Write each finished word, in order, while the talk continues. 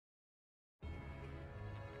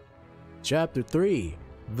Chapter 3,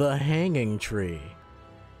 The Hanging Tree.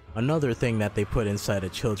 Another thing that they put inside a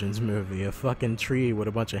children's movie, a fucking tree with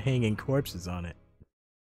a bunch of hanging corpses on it.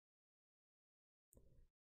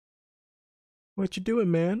 What you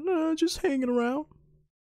doing, man? Just hanging around.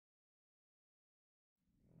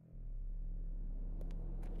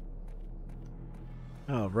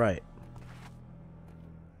 Oh, right.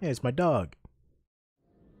 Hey, it's my dog.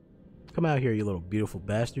 Come out here, you little beautiful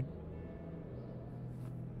bastard.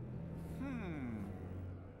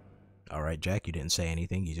 Alright, Jack, you didn't say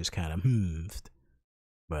anything. You just kind of hmmed.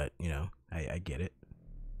 But, you know, I get it.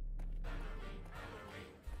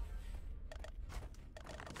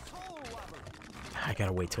 I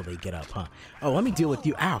gotta wait till they get up, huh? Oh, let me deal with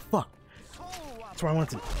you. Ow, fuck. That's why I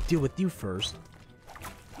wanted to deal with you first.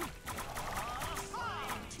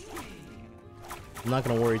 I'm not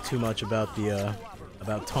gonna worry too much about the,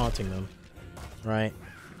 about taunting them. Right?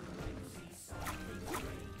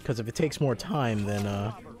 Because if it takes more time,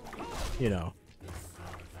 then, you know,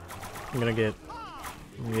 I'm gonna get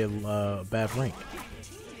a bad rank.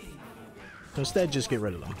 So instead, just get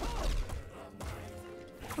rid of them.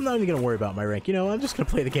 I'm not even gonna worry about my rank, you know, I'm just gonna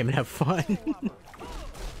play the game and have fun.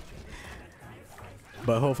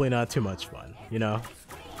 But hopefully not too much fun, you know?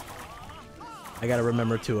 I gotta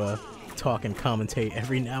remember to, talk and commentate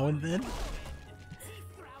every now and then.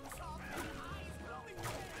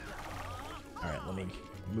 Alright, let me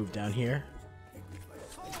move down here.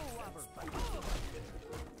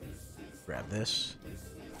 Grab this.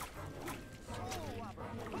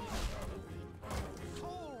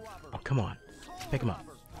 Oh, come on. Pick him up.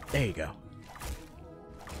 There you go.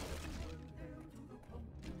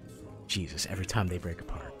 Jesus, every time they break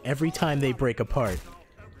apart. Every time they break apart.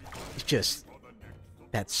 It's just...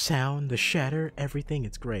 that sound, the shatter, everything,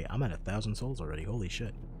 it's great. I'm at 1,000 souls already, holy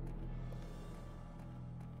shit.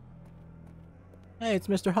 Hey, it's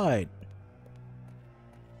Mr. Hyde.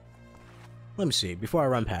 Let me see, before I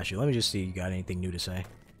run past you, let me just see you got anything new to say.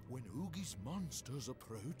 When Oogie's monsters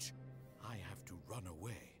approach, I have to run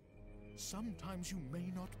away. Sometimes you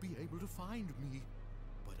may not be able to find me,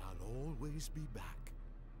 but I'll always be back.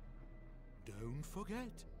 Don't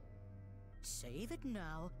forget. Save it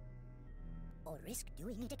now, or risk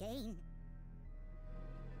doing it again.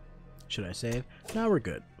 Should I save? No, we're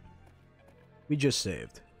good. We just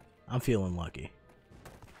saved. I'm feeling lucky.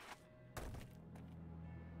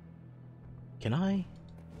 Can I?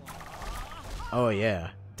 Oh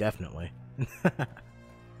yeah, definitely.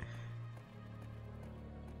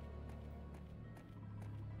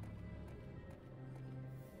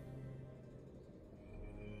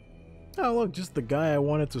 Oh look, just the guy I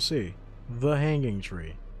wanted to see. The Hanging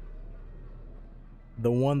Tree.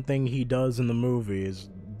 The one thing he does in the movie is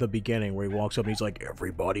the beginning where he walks up and he's like,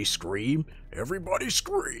 "Everybody scream! Everybody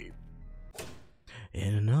scream!"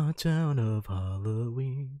 In a town of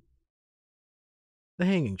Halloween. The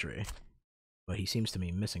Hanging Tree. But he seems to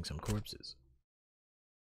be missing some corpses.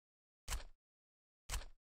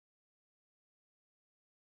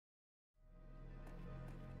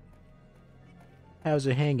 How's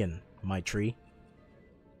it hanging, my tree?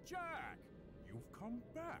 Jack, you've come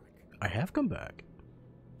back. I have come back.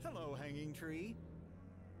 Hello, hanging tree.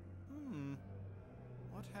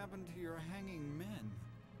 What happened to your hanging men?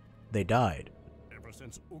 They died. Ever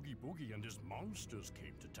since Oogie Boogie and his monsters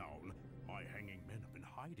came to town, my hanging men have been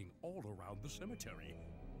hiding all around the cemetery.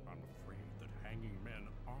 I'm afraid that hanging men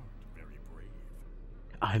aren't very brave.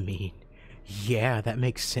 I mean, yeah, that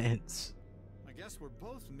makes sense. I guess we're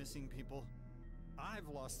both missing people. I've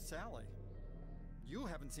lost Sally. You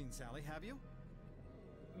haven't seen Sally, have you?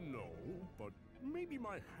 No, but maybe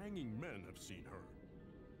my hanging men have seen her.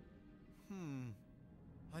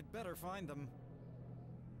 I'd better find them.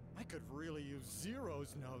 I could really use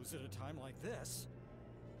Zero's nose at a time like this.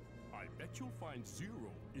 I bet you'll find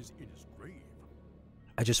Zero is in his grave.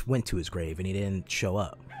 I just went to his grave and he didn't show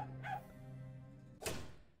up.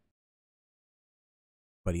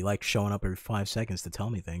 But he likes showing up every 5 seconds to tell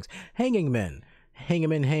me things. Hanging men! Hanging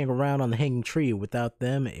men hanging around on the hanging tree. Without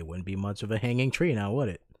them, it wouldn't be much of a hanging tree now, would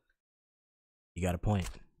it? You got a point.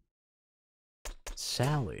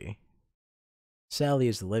 Sally. Sally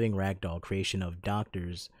is the living ragdoll creation of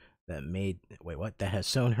doctors that made... Wait, what? That has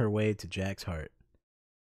sewn her way to Jack's heart.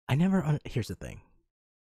 I never... Here's the thing.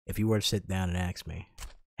 If you were to sit down and ask me,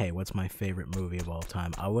 hey, what's my favorite movie of all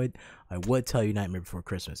time? I would tell you Nightmare Before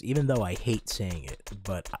Christmas, even though I hate saying it,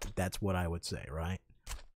 but that's what I would say, right?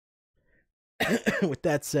 With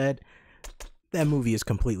that said, that movie is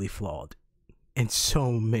completely flawed in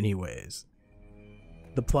so many ways.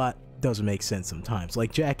 the plot doesn't make sense sometimes.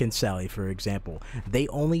 Like Jack and Sally, for example, they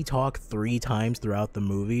only talk 3 times throughout the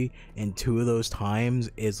movie, and 2 of those times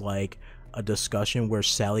is like a discussion where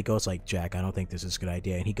Sally goes like, Jack, I don't think this is a good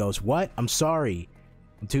idea, and he goes, what? I'm sorry,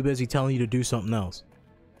 I'm too busy telling you to do something else.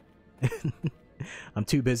 I'm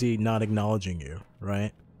too busy not acknowledging you,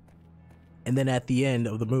 right? And then at the end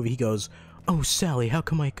of the movie he goes, oh Sally, how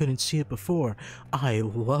come I couldn't see it before? I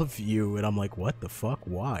love you. And I'm like, what the fuck?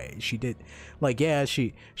 Why? She did, like, yeah,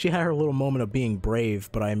 she had her little moment of being brave,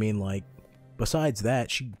 but I mean, like, besides that,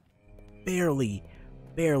 she barely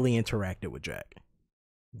interacted with Jack.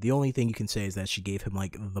 The only thing you can say is that she gave him,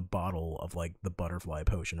 like, the bottle of, like, the butterfly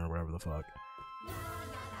potion or whatever the fuck.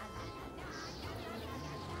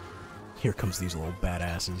 Here comes these little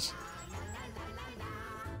badasses.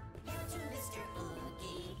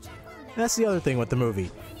 That's the other thing with the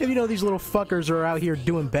movie. If you know these little fuckers are out here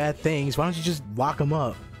doing bad things, why don't you just lock them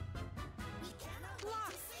up?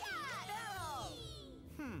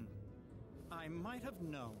 I might have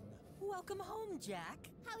known. Welcome home, Jack.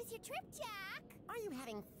 How was your trip, Jack? Are you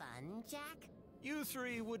having fun, Jack? You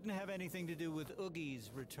 3 wouldn't have anything to do with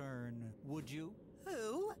Oogie's return, would you?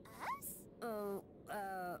 Who? Us?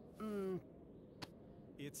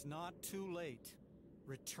 It's not too late.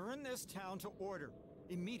 Return this town to order,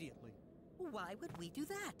 immediately. Why would we do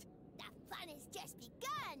that? The fun has just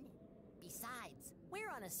begun! Besides, we're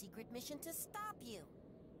on a secret mission to stop you.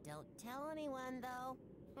 Don't tell anyone, though.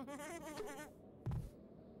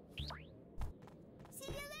 See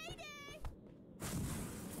you later!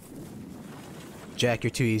 Jack,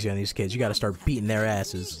 you're too easy on these kids. You gotta start beating their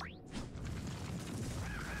asses.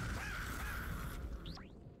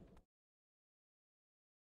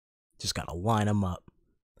 Just gotta line them up.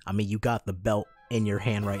 I mean, you got the belt in your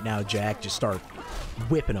hand right now, Jack. Just start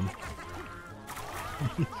whipping them.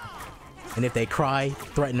 And if they cry,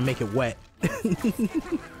 threaten to make it wet. You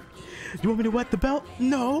want me to wet the belt?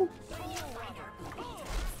 No!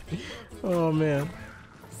 Oh, man.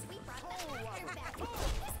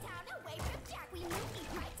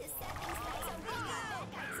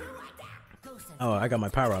 Oh, I got my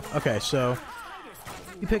power up. Okay, so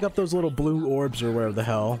you pick up those little blue orbs or whatever the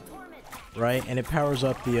hell, right? And it powers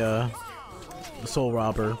up the soul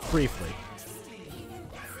robber briefly.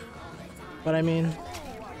 But I mean,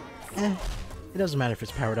 it doesn't matter if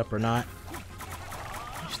it's powered up or not.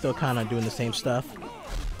 You're still kind of doing the same stuff.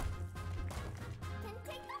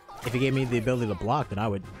 If it gave me the ability to block, then I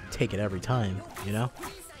would take it every time, you know?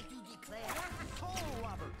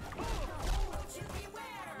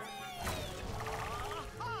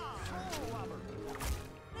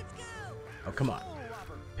 Oh, come on.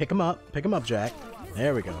 Pick him up. Pick him up, Jack.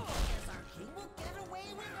 There we go.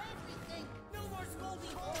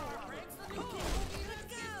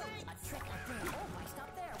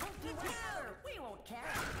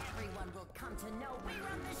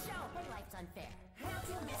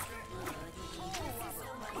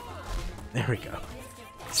 There we go.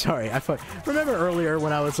 Sorry, remember earlier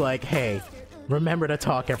when I was like, hey, remember to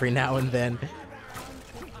talk every now and then?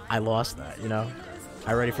 I lost that, you know?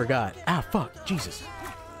 I already forgot. Ah, fuck. Jesus.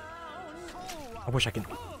 I wish I could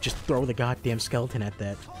just throw the goddamn skeleton at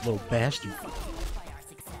that little bastard.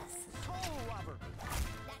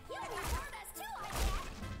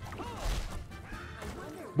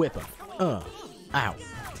 Whip him. Ow.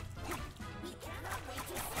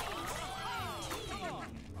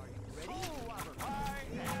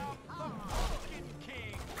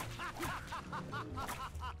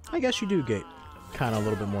 I guess you do get kind of a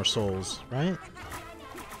little bit more souls, right?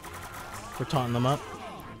 For taunting them up.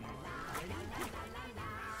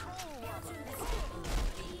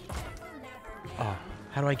 Oh,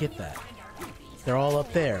 how do I get that? They're all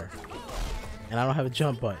up there. And I don't have a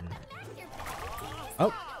jump button.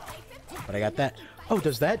 Oh, but I got that. Oh,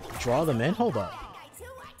 does that draw them in? Hold up.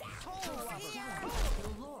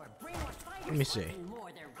 Let me see.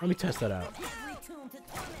 Let me test that out.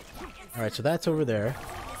 Alright, so that's over there.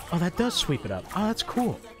 Oh, that does sweep it up. Oh, that's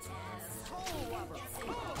cool.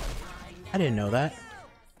 I didn't know that.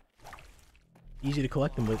 Easy to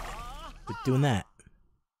collect them with doing that.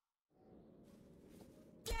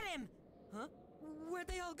 Get him! Huh? Where'd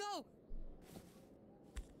they all go?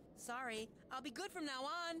 Sorry, I'll be good from now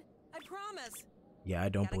on. I promise. Yeah, I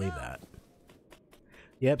don't Gotta believe go. that.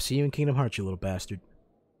 Yep, see you in Kingdom Hearts, you little bastard.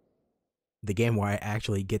 The game where I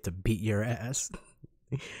actually get to beat your ass.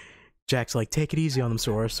 Jack's like, take it easy on them,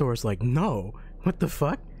 Sora. Sora's like, no. What the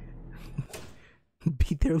fuck?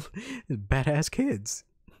 Beat their badass kids.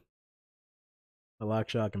 A lock,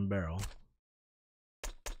 shock, and barrel.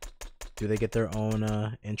 Do they get their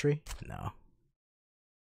own entry? No.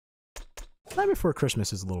 Night Before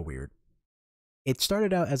Christmas is a little weird. it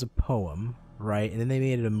started out as a poem, right? And then they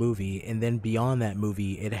made it a movie, and then beyond that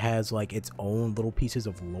movie, it has like its own little pieces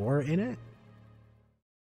of lore in it,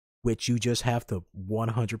 which you just have to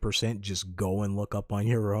 100% just go and look up on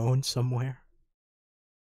your own somewhere.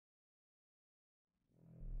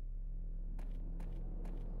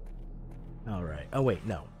 Alright. Oh wait,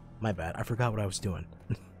 no. My bad. I forgot what I was doing.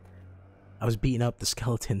 I was beating up the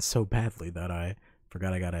skeleton so badly that I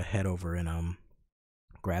forgot I gotta head over and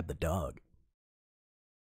grab the dog.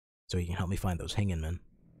 So he can help me find those hanging men.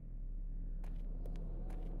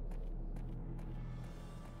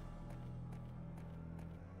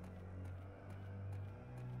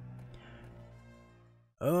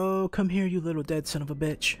 Oh, come here, you little dead son of a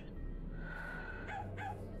bitch.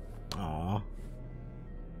 Aw.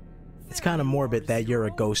 It's kind of morbid that you're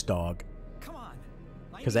a ghost dog.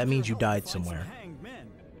 Because that means you died somewhere.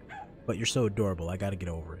 But you're so adorable, I gotta get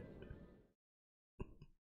over it.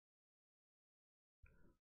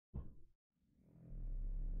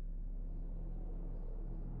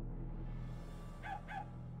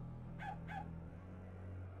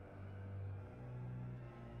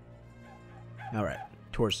 Alright,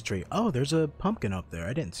 towards the tree. Oh, there's a pumpkin up there.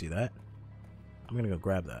 I didn't see that. I'm gonna go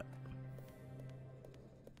grab that.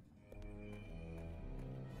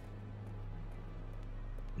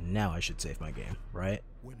 Now I should save my game, right?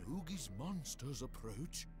 When Oogie's monsters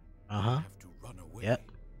approach, Uh-huh. I have to run away. Yep.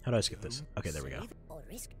 How do I skip this? Okay, there we go. Or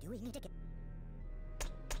risk doing it again.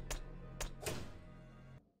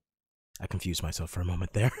 I confused myself for a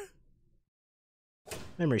moment there.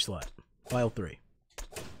 Memory slot. File 3.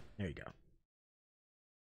 There you go.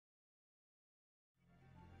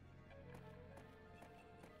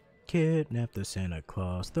 Kidnap the Santa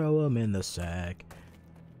Claus, throw him in the sack,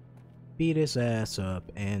 beat his ass up,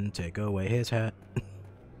 and take away his hat.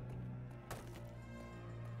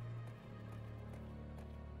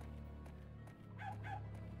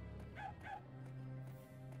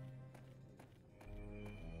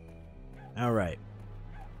 Alright.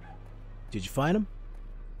 Did you find him?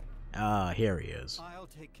 Ah, here he is. I'll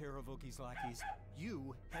take care of Oogie's lackeys.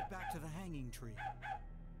 You head back to the hanging tree.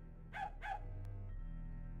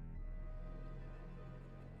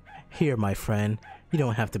 Here, my friend. You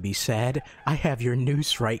don't have to be sad. I have your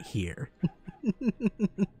noose right here.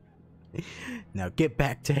 Now get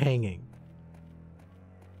back to hanging.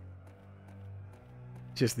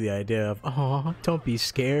 Just the idea of, aw, don't be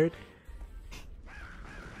scared.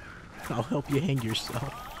 I'll help you hang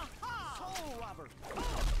yourself.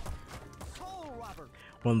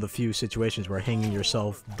 One of the few situations where hanging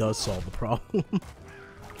yourself does solve the problem.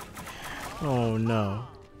 Oh no.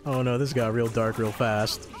 Oh no, this got real dark real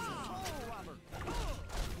fast.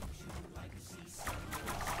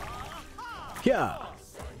 Yeah.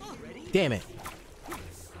 Damn it.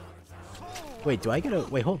 Wait, do I get a...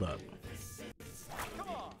 Wait, hold up.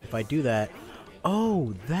 If I do that...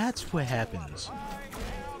 Oh, that's what happens.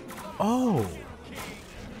 Oh.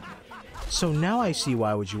 So now I see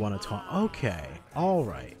why would you want to talk... Okay.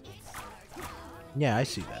 Alright. Yeah, I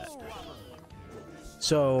see that.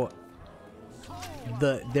 So...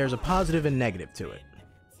 There's a positive and negative to it.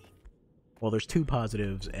 Well, there's two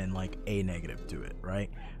positives and, like, a negative to it, right?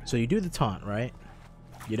 So you do the taunt, right?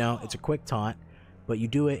 You know, it's a quick taunt, but you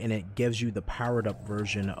do it and it gives you the powered-up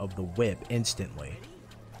version of the whip instantly.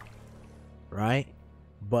 Right?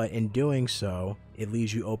 But in doing so, it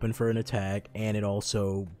leaves you open for an attack, and it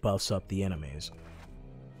also buffs up the enemies.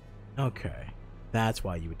 Okay. That's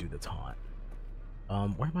why you would do the taunt.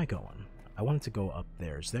 Where am I going? I wanted to go up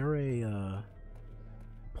there. Is there a,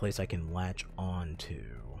 place I can latch on to?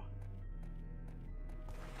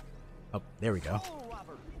 Oh, there we go.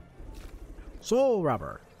 Soul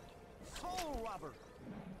Robber! Soul Robber!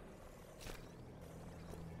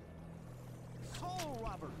 Soul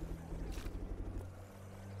Robber!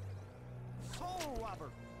 Soul Robber!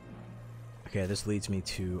 Okay, this leads me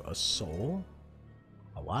to a soul?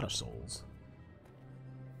 A lot of souls.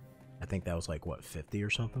 I think that was like, what, 50 or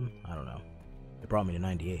something? I don't know. It brought me to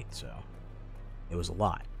 98, so... It was a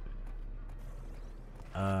lot.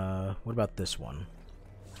 What about this one?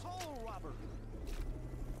 Soul Robber!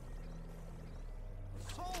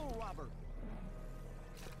 Soul Robber!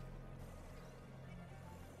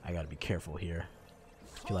 I gotta be careful here.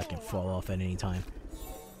 I feel like I can fall off at any time.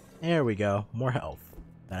 There we go. More health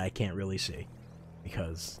that I can't really see.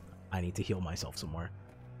 Because I need to heal myself somewhere.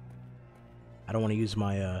 I don't want to use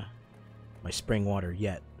my, my spring water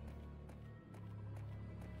yet.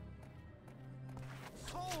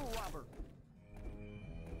 Soul Robber!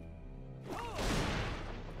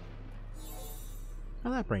 Now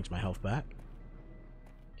that brings my health back.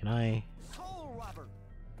 Can I... Soul Robber!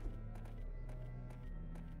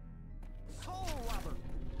 Soul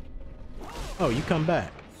Oh, you come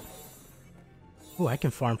back. Oh, I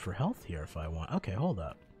can farm for health here if I want. Okay, hold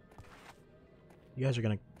up. You guys are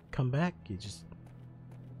gonna come back? You just...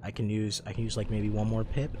 I can use like maybe one more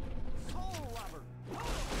pip.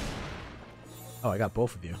 Oh, I got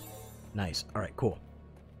both of you. Nice. Alright, cool.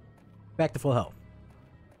 Back to full health.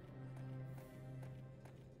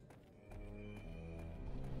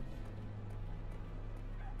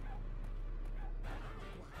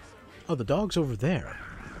 Oh, the dog's over there.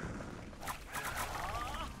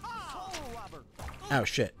 Oh,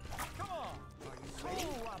 shit.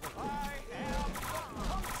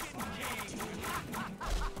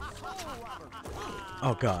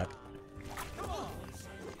 Oh, God.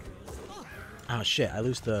 Oh, shit. I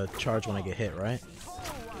lose the charge when I get hit, right?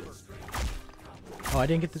 Oh, I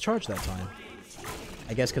didn't get the charge that time.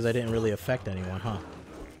 I guess because I didn't really affect anyone, huh?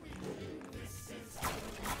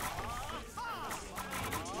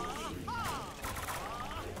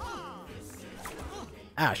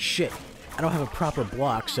 Ah, shit. I don't have a proper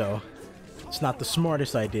block, so it's not the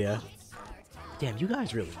smartest idea. Damn, you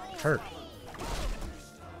guys really hurt.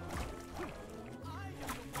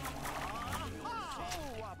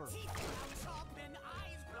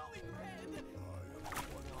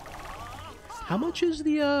 How much is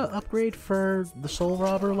the upgrade for the Soul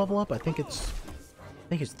Robber level up? I think it's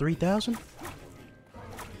 3,000.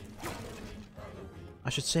 I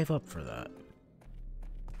should save up for that.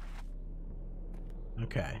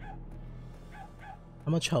 Okay.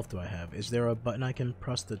 How much health do I have? Is there a button I can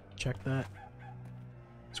press to check that?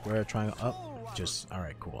 Square, triangle, up. Just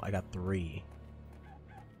alright, cool. I got 3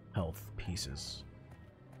 health pieces.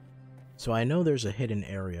 So I know there's a hidden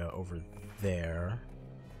area over there.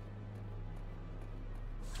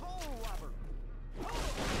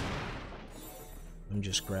 Let me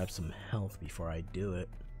just grab some health before I do it.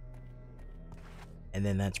 And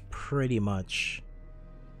then that's pretty much...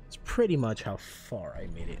 It's pretty much how far I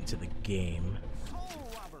made it into the game.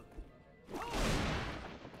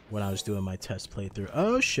 When I was doing my test playthrough.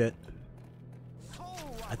 Oh shit.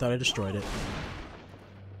 I thought I destroyed it.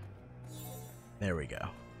 There we go.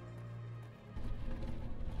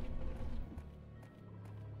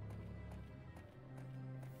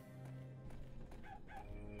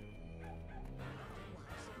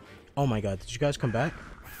 Oh my god, did you guys come back?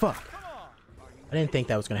 Fuck. I didn't think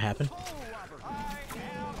that was gonna happen.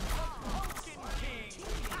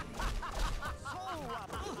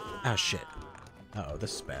 Oh shit. Uh-oh,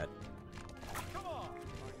 this is bad.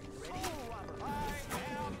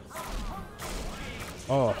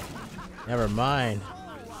 Oh, never mind.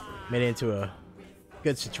 Made it into a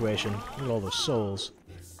good situation. Look at all those souls.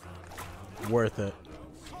 Worth it.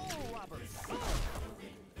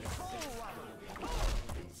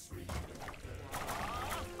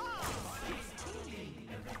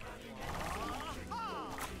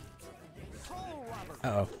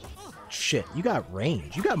 Uh-oh. Shit, you got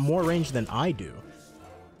range. You got more range than I do.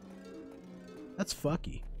 That's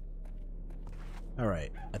fucky.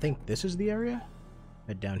 Alright, I think this is the area.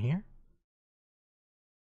 Head down here.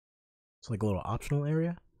 It's like a little optional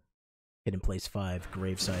area. Hidden place 5,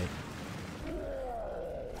 gravesite.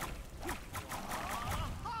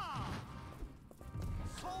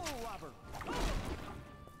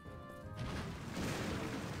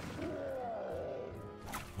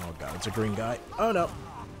 Oh god, it's a green guy. Oh no.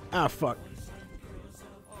 Ah, fuck.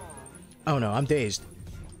 Oh no, I'm dazed.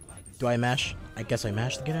 Do I mash? I guess I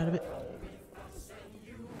mash to get out of it.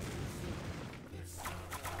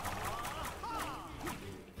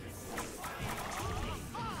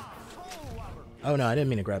 Oh no, I didn't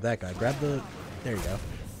mean to grab that guy. Grab the... There you go.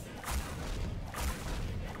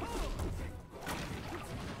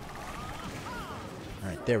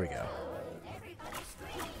 Alright, there we go.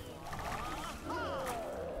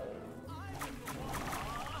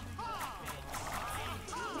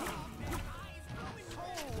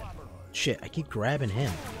 Shit, I keep grabbing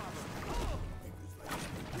him.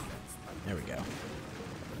 There we go.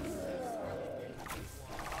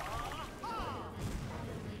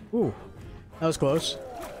 Ooh, that was close.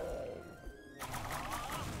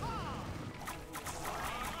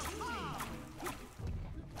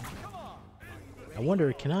 I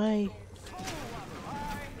wonder, can I...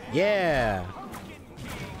 Yeah!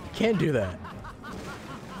 Can't do that.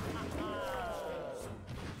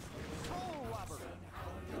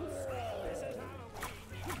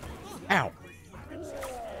 Ow!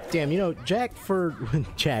 Damn, you know, Jack for a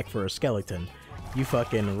Skellington, you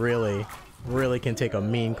fucking really can take a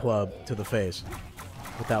mean club to the face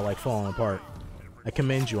without, like, falling apart. I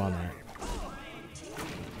commend you on that.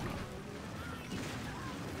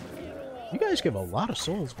 You guys give a lot of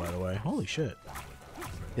souls, by the way. Holy shit.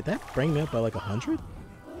 Did that bring me up by, like, 100?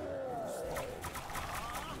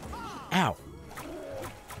 Ow!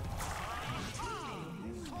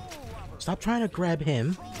 Stop trying to grab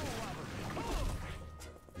him.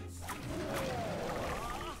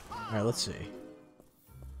 Alright, let's see.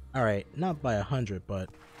 Alright, not by 100, but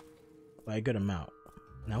by a good amount.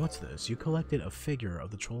 Now what's this? You collected a figure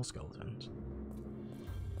of the troll skeletons.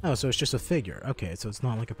 Oh, so it's just a figure. Okay, so it's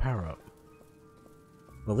not like a power-up.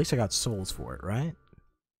 Well, at least I got souls for it, right?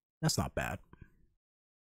 That's not bad.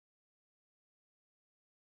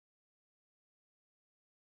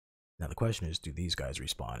 Now the question is, do these guys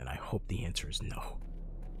respawn? And I hope the answer is no.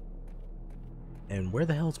 And where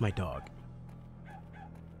the hell is my dog?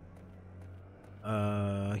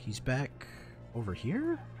 He's back over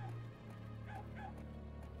here?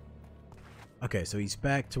 Okay, so he's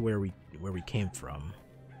back to where we came from.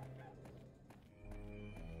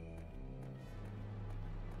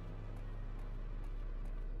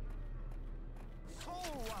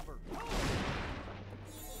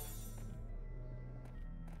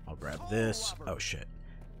 I'll grab this. Oh shit.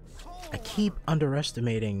 I keep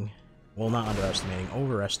underestimating, well, not underestimating,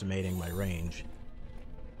 overestimating my range.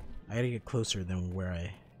 I gotta get closer than where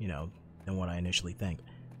I, you know, than what I initially think.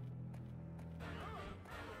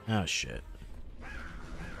 Oh shit.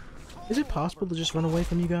 Is it possible to just run away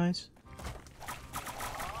from you guys?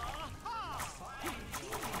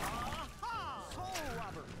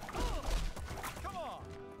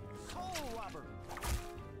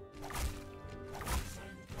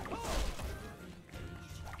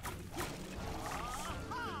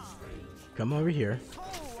 Come over here.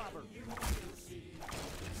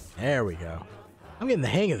 There we go. I'm getting the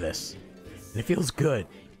hang of this. And it feels good.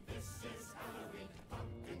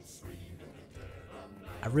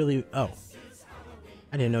 I really... Oh.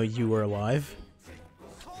 I didn't know you were alive.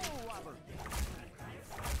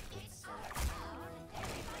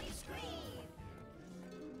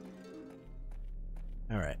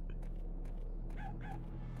 Alright.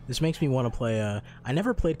 This makes me want to play, I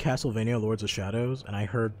never played Castlevania Lords of Shadows, and I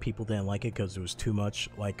heard people didn't like it because it was too much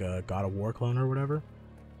like a God of War clone or whatever.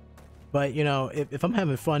 But, you know, if I'm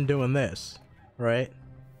having fun doing this, right?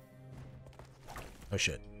 Oh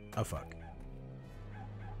shit. Oh fuck.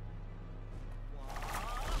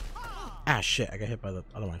 Ah shit, I got hit by the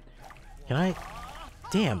other one. Can I?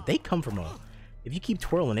 Damn, they come from a... If you keep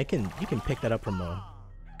twirling, you can pick that up from a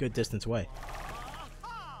good distance away.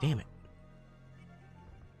 Damn it.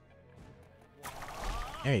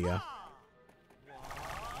 There you go.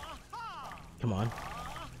 Come on.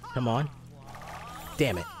 Come on.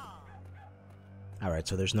 Damn it. Alright,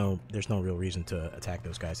 so there's no real reason to attack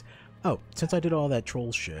those guys. Oh, since I did all that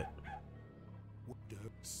troll shit.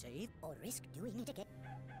 Save or risk doing it again.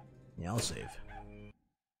 Yeah, I'll save.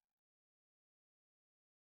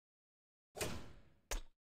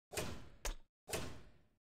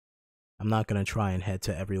 I'm not gonna try and head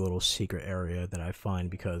to every little secret area that I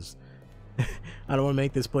find because I don't want to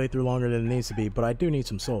make this playthrough longer than it needs to be, but I do need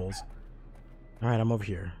some souls. Alright, I'm over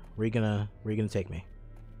here. Where you gonna take me?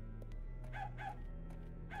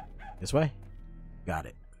 This way? Got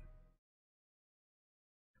it.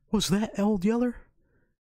 Was that Old Yeller?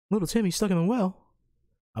 Little Timmy stuck in the well.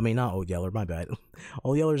 I mean, not Old Yeller, my bad.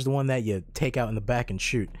 Old Yeller's the one that you take out in the back and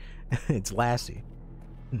shoot. It's Lassie.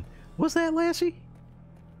 Was that Lassie?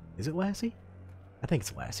 Is it Lassie? I think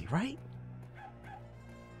it's Lassie, right?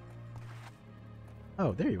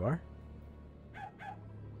 Oh, there you are.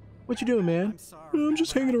 What you doing, man? I'm sorry. I'm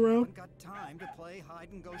just hanging around. I haven't got time to play hide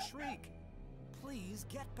and go shriek. Please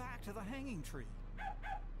get back to the hanging tree.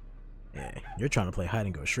 Yeah, you're trying to play hide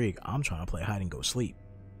and go shriek. I'm trying to play hide and go sleep.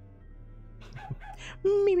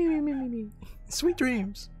 Me. Sweet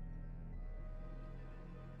dreams.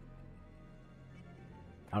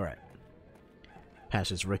 Alright. Past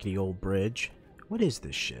this rickety old bridge. What is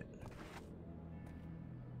this shit?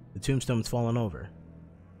 The tombstone's falling over.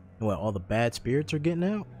 And what, all the bad spirits are getting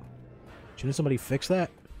out? Shouldn't somebody fix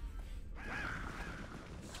that?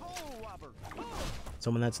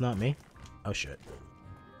 Someone that's not me? Oh shit.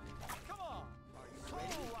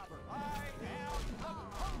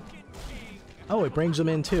 Oh, it brings them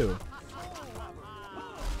in too.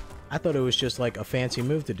 I thought it was just like a fancy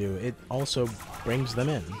move to do. It also brings them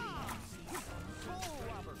in.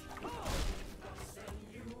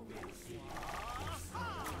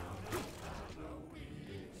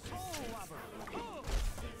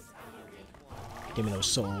 Give me those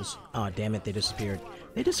souls. Aw, oh, damn it, they disappeared.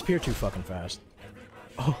 They disappear too fucking fast.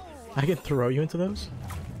 Oh, I can throw you into those?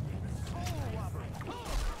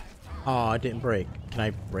 Aw, oh, it didn't break. Can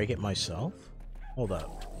I break it myself? Hold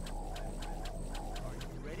up.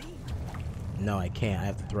 No, I can't. I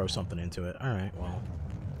have to throw something into it. Alright, well.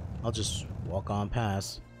 I'll just walk on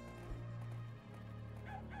past.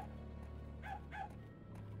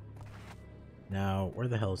 Now, where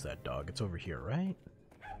the hell is that dog? It's over here, right?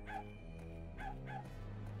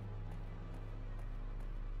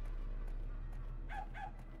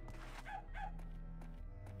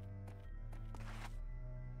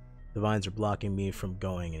 The vines are blocking me from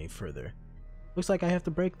going any further. Looks like I have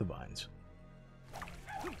to break the vines.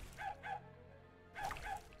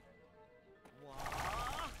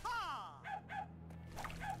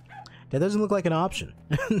 That doesn't look like an option.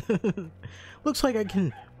 Looks like I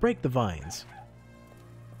can break the vines.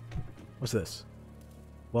 What's this?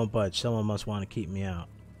 Won't budge. Someone must want to keep me out.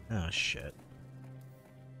 Oh, shit.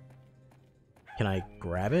 Can I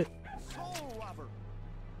grab it?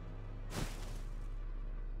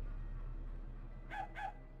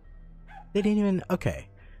 They didn't even... Okay.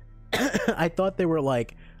 I thought they were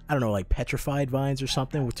like, I don't know, like petrified vines or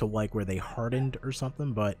something, to like where they hardened or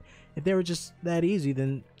something, but if they were just that easy,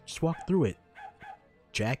 then just walk through it.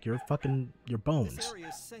 Jack, you're fucking... your bones. This area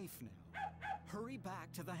is safe now. Hurry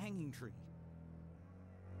back to the hanging tree.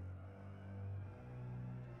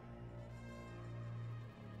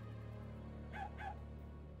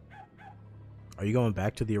 Are you going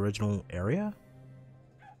back to the original area?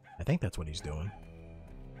 I think that's what he's doing.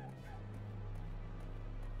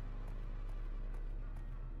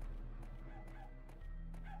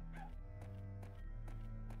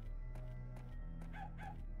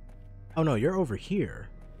 Oh no, you're over here.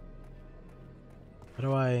 How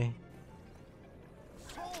do I...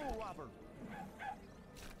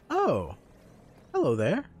 Oh! Hello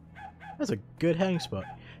there. That's a good hang spot.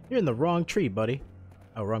 You're in the wrong tree, buddy.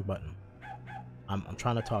 Oh, wrong button. I'm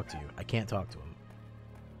trying to talk to you. I can't talk to him.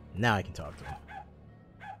 Now I can talk to him.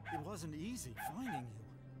 It wasn't easy finding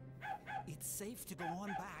you. It's safe to go on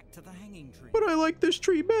back to the hanging tree. But I like this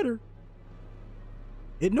tree better.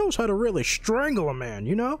 It knows how to really strangle a man,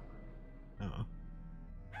 you know? Uh-oh.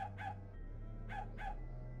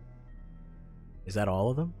 Is that all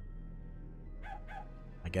of them?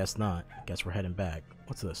 I guess not. I guess we're heading back.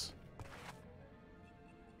 What's this?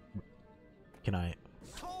 Can I...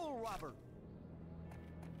 Toll robber.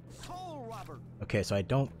 Toll robber. Okay, so I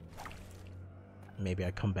don't... Maybe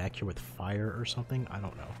I come back here with fire or something? I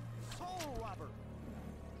don't know. Toll robber.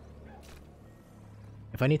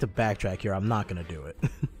 If I need to backtrack here, I'm not gonna do it.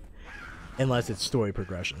 Unless it's story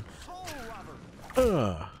progression. Toll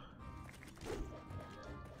robber.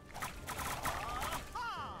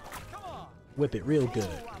 Come on. Whip it real good.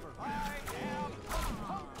 I am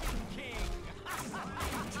king.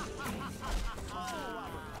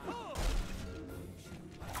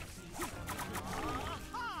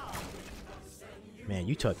 Man,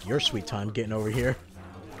 you took your sweet time getting over here.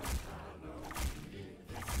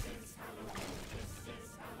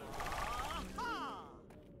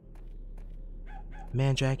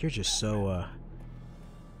 Man, Jack, you're just so,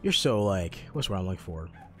 you're so, like, what's what I'm looking for?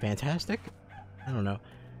 Fantastic? I don't know.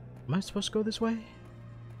 Am I supposed to go this way?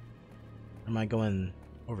 Or am I going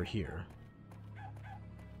over here?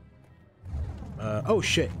 Oh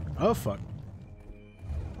shit. Oh fuck.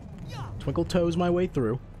 Twinkle toes my way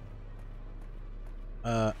through.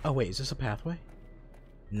 Oh wait, is this a pathway?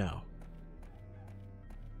 No.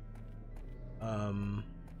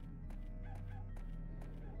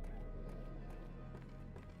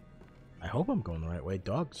 I hope I'm going the right way.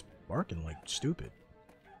 Dog's barking like stupid.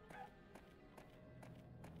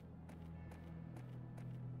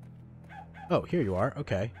 Oh, here you are.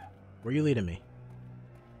 Okay. Where are you leading me?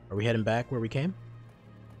 Are we heading back where we came?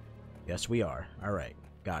 Yes, we are. Alright.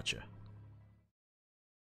 Gotcha.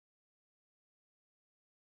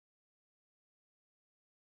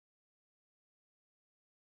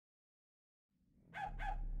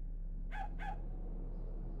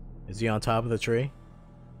 Is he on top of the tree?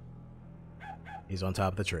 He's on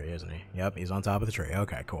top of the tree, isn't he? Yep, he's on top of the tree.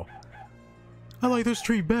 Okay, cool. I like this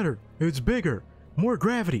tree better. It's bigger. More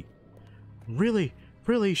gravity. Really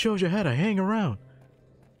shows you how to hang around.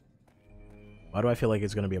 Why do I feel like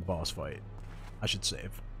it's gonna be a boss fight? I should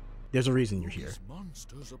save. There's a reason you're here.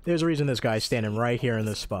 There's a reason this guy's standing right here in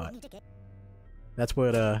this spot. That's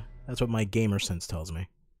what my gamer sense tells me.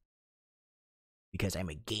 Because I'm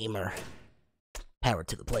a gamer. Power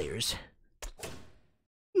to the players.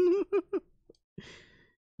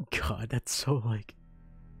 God, that's so like...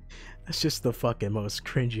 That's just the fucking most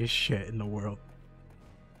cringiest shit in the world.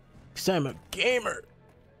 Because I'm a gamer!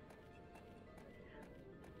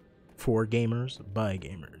 For gamers, by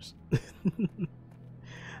gamers.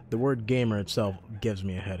 The word gamer itself gives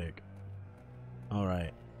me a headache.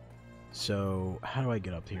 Alright. So, how do I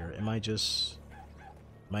get up here? Am I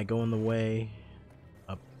going the way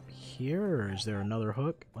up here, or is there another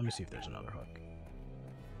hook? Let me see if there's another hook.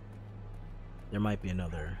 There might be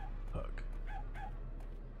another hook.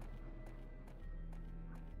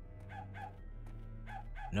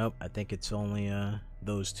 Nope, I think it's only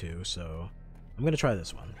those two, so I'm gonna try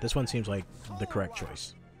this one. This one seems like the correct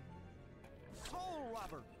choice.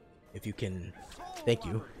 If you can... Thank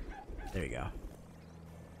you. There you go.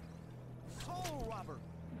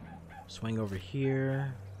 Swing over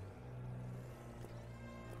here.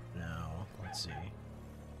 Now, let's see.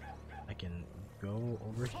 I can go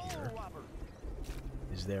over here.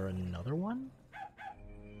 Is there another one?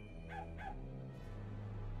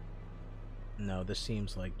 No, this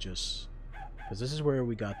seems like just... Because this is where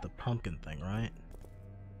we got the pumpkin thing, right?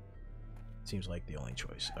 Seems like the only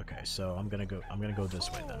choice. Okay, so I'm gonna go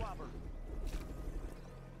this way then.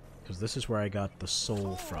 Because this is where I got the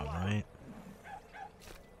soul from, right?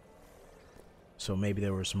 So maybe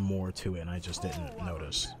there was more to it and I just didn't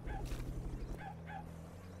notice.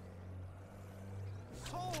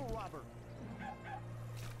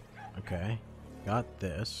 Okay, got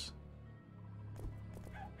this.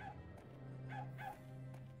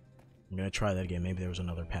 I'm gonna try that again. Maybe there was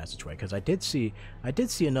another passageway because I did see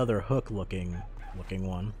another hook looking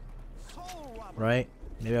one, right?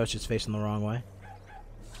 Maybe I was just facing the wrong way.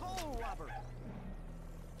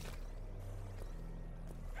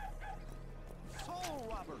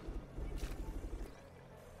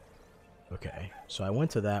 Okay, so I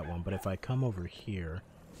went to that one, but if I come over here,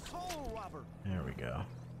 there we go.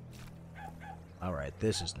 All right,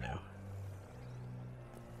 this is new.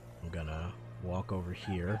 I'm gonna walk over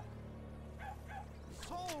here.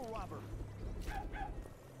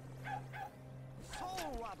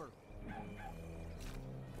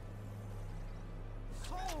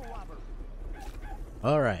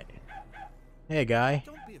 All right. Hey, guy.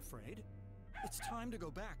 Don't be afraid. It's time to go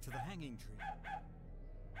back to the hanging tree.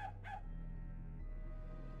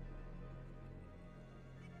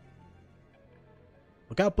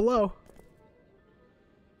 Look out below.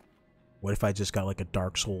 What if I just got like a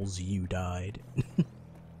Dark Souls you died?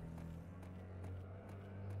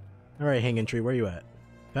 Alright, hanging tree, where you at?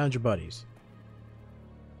 Found your buddies.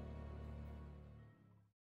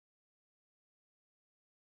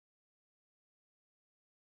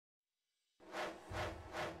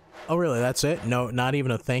 Oh really, that's it? No, not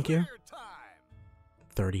even a thank you?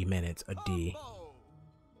 30 minutes, a D.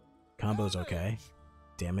 Combo's okay.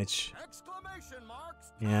 Damage.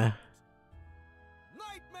 Yeah.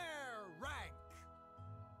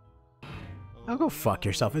 I'll go fuck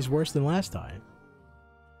yourself. It's worse than last time.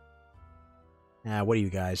 Ah, what do you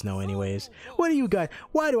guys know anyways? What do you guys...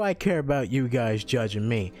 Why do I care about you guys judging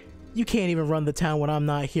me? You can't even run the town when I'm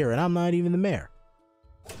not here, and I'm not even the mayor.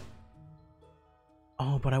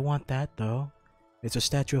 Oh, but I want that, though. It's a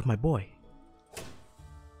statue of my boy.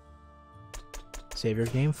 Savior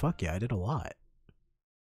game? Fuck yeah, I did a lot.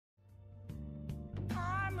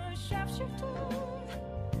 I'm a sharpshooter.